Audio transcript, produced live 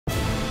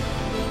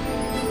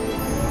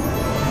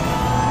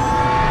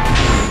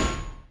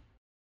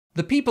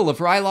The people of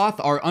Ryloth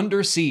are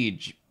under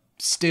siege.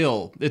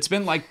 Still, it's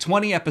been like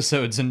 20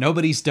 episodes and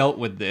nobody's dealt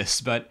with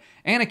this, but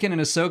Anakin and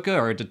Ahsoka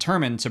are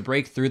determined to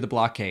break through the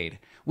blockade.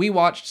 We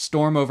watched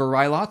Storm Over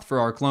Ryloth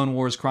for our Clone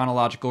Wars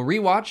Chronological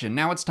Rewatch, and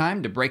now it's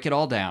time to break it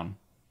all down.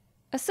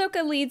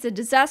 Ahsoka leads a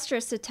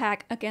disastrous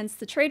attack against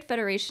the Trade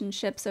Federation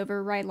ships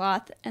over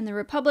Ryloth, and the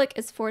Republic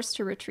is forced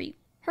to retreat.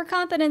 Her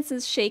confidence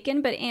is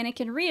shaken, but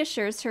Anakin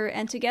reassures her,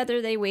 and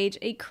together they wage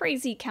a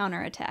crazy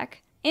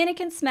counterattack.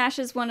 Anakin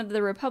smashes one of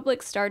the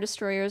Republic Star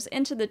Destroyers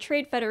into the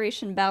Trade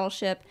Federation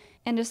battleship,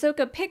 and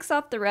Ahsoka picks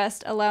off the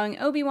rest, allowing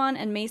Obi-Wan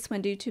and Mace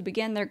Windu to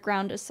begin their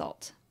ground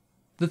assault.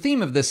 The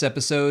theme of this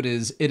episode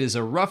is, it is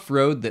a rough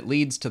road that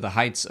leads to the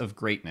heights of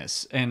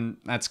greatness, and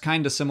that's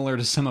kind of similar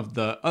to some of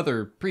the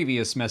other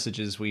previous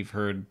messages we've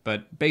heard,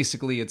 but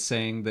basically it's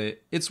saying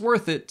that it's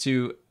worth it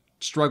to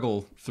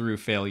struggle through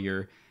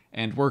failure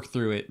and work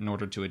through it in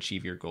order to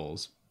achieve your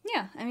goals.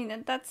 Yeah, I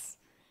mean, that's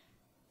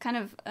kind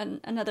of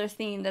another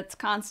theme that's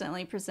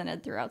constantly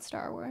presented throughout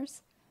Star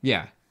Wars.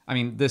 Yeah, I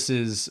mean, this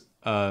is,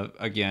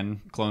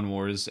 again, Clone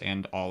Wars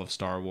and all of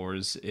Star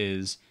Wars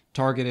is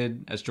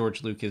targeted, as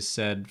George Lucas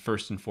said,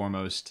 first and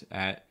foremost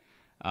at,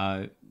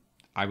 I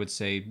would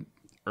say,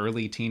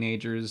 early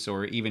teenagers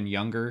or even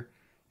younger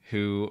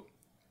who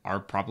are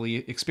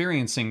probably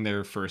experiencing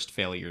their first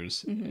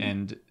failures. Mm-hmm.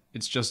 And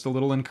it's just a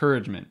little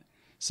encouragement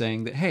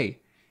saying that, hey,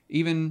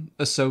 even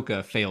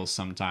Ahsoka fails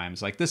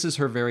sometimes. Like, this is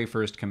her very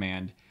first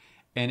command,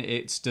 and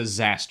it's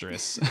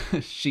disastrous.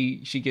 She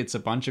gets a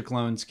bunch of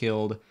clones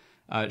killed.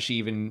 She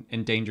even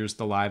endangers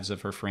the lives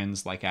of her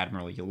friends like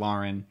Admiral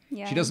Yularen.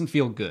 Yeah. She doesn't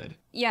feel good.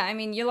 Yeah, I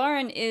mean,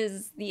 Yularen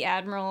is the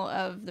Admiral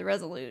of the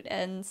Resolute,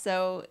 and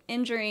so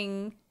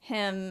injuring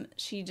him,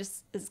 she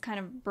just is kind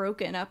of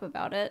broken up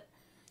about it.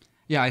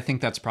 Yeah, I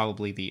think that's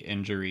probably the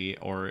injury,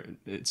 or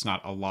it's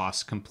not a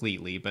loss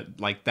completely, but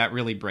like that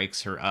really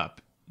breaks her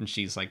up. And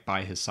she's like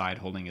by his side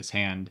holding his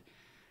hand.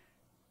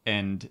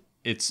 And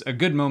it's a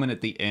good moment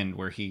at the end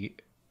where he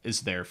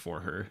is there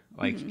for her.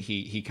 Like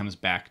he comes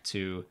back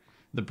to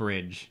the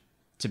bridge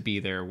to be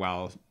there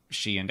while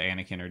she and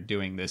Anakin are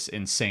doing this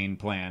insane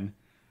plan.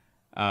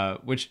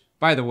 Which,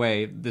 by the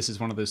way, this is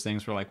one of those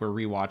things where like we're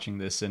rewatching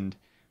this, and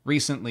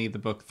recently the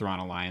book Thrawn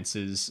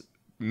Alliances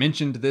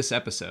mentioned this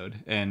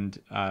episode,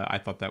 and I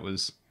thought that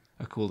was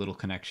a cool little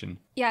connection.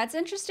 Yeah, it's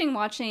interesting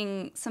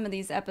watching some of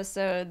these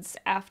episodes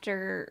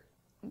after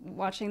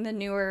watching the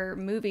newer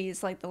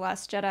movies like The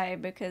Last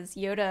Jedi, because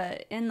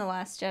Yoda in The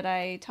Last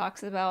Jedi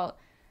talks about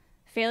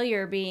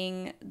failure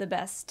being the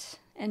best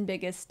and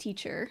biggest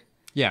teacher.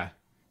 Yeah,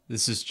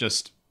 this is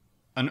just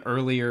an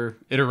earlier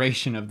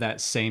iteration of that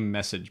same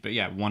message. But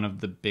yeah, one of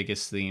the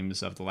biggest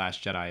themes of The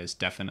Last Jedi is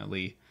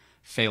definitely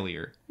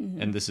failure.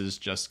 Mm-hmm. And this is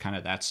just kind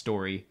of that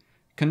story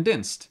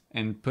condensed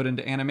and put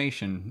into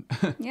animation.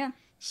 Yeah.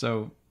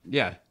 So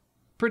yeah,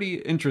 pretty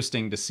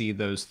interesting to see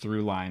those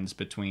through lines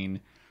between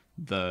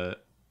the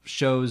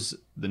shows,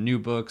 the new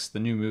books, the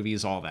new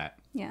movies, all that.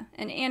 Yeah,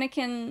 and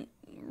Anakin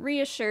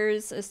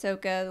reassures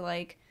Ahsoka,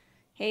 like,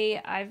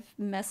 hey, I've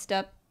messed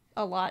up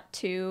a lot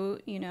too,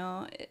 you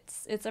know,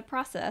 it's a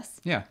process.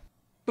 Yeah.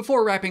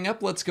 Before wrapping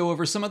up, let's go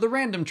over some of the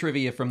random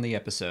trivia from the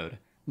episode.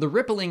 The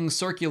rippling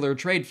circular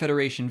Trade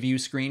Federation view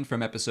screen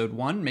from episode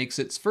 1 makes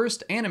its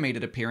first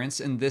animated appearance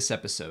in this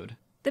episode.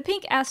 The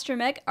pink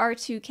astromech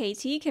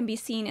R2KT can be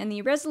seen in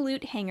the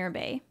Resolute hangar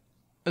bay.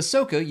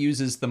 Ahsoka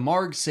uses the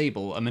Marg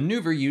Sable, a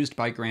maneuver used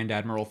by Grand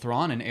Admiral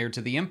Thrawn and Heir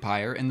to the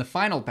Empire in the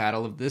final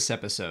battle of this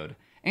episode.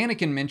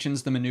 Anakin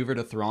mentions the maneuver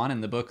to Thrawn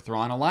in the book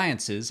Thrawn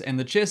Alliances, and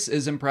the Chiss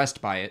is impressed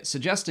by it,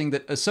 suggesting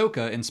that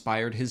Ahsoka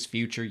inspired his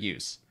future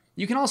use.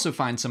 You can also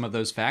find some of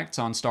those facts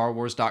on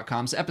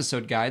StarWars.com's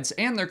episode guides,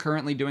 and they're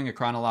currently doing a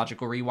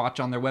chronological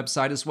rewatch on their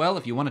website as well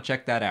if you want to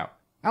check that out.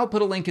 I'll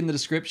put a link in the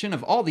description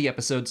of all the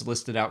episodes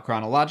listed out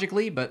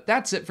chronologically, but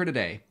that's it for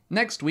today.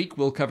 Next week,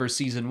 we'll cover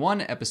Season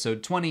 1,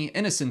 Episode 20,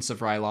 Innocence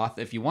of Ryloth,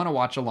 if you want to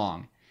watch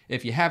along.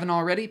 If you haven't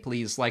already,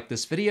 please like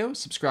this video,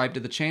 subscribe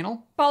to the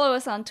channel, follow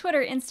us on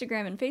Twitter,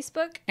 Instagram, and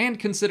Facebook, and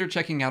consider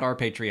checking out our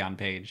Patreon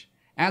page.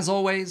 As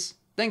always,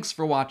 thanks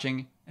for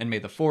watching, and may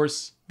the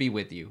Force be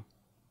with you.